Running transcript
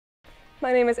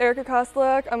My name is Erica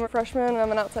Kostelac. I'm a freshman and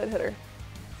I'm an outside hitter.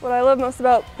 What I love most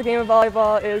about the game of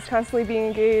volleyball is constantly being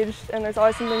engaged, and there's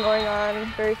always something going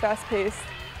on, very fast-paced.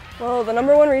 Well, the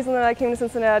number one reason that I came to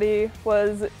Cincinnati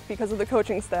was because of the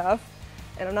coaching staff,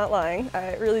 and I'm not lying.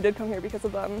 I really did come here because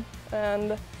of them.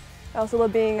 And I also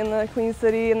love being in the Queen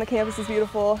City, and the campus is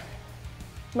beautiful.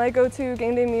 My go-to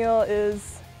game day meal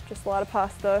is just a lot of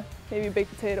pasta, maybe a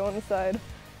baked potato on the side.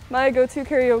 My go-to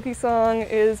karaoke song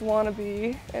is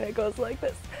Wannabe, and it goes like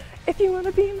this. If you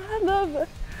wanna be my lover,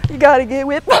 you gotta get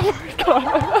with my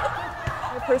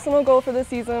My personal goal for this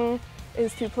season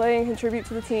is to play and contribute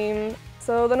to the team.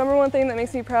 So the number one thing that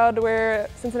makes me proud to wear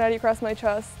Cincinnati across my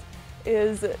chest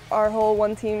is our whole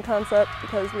one team concept,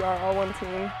 because we are all one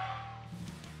team.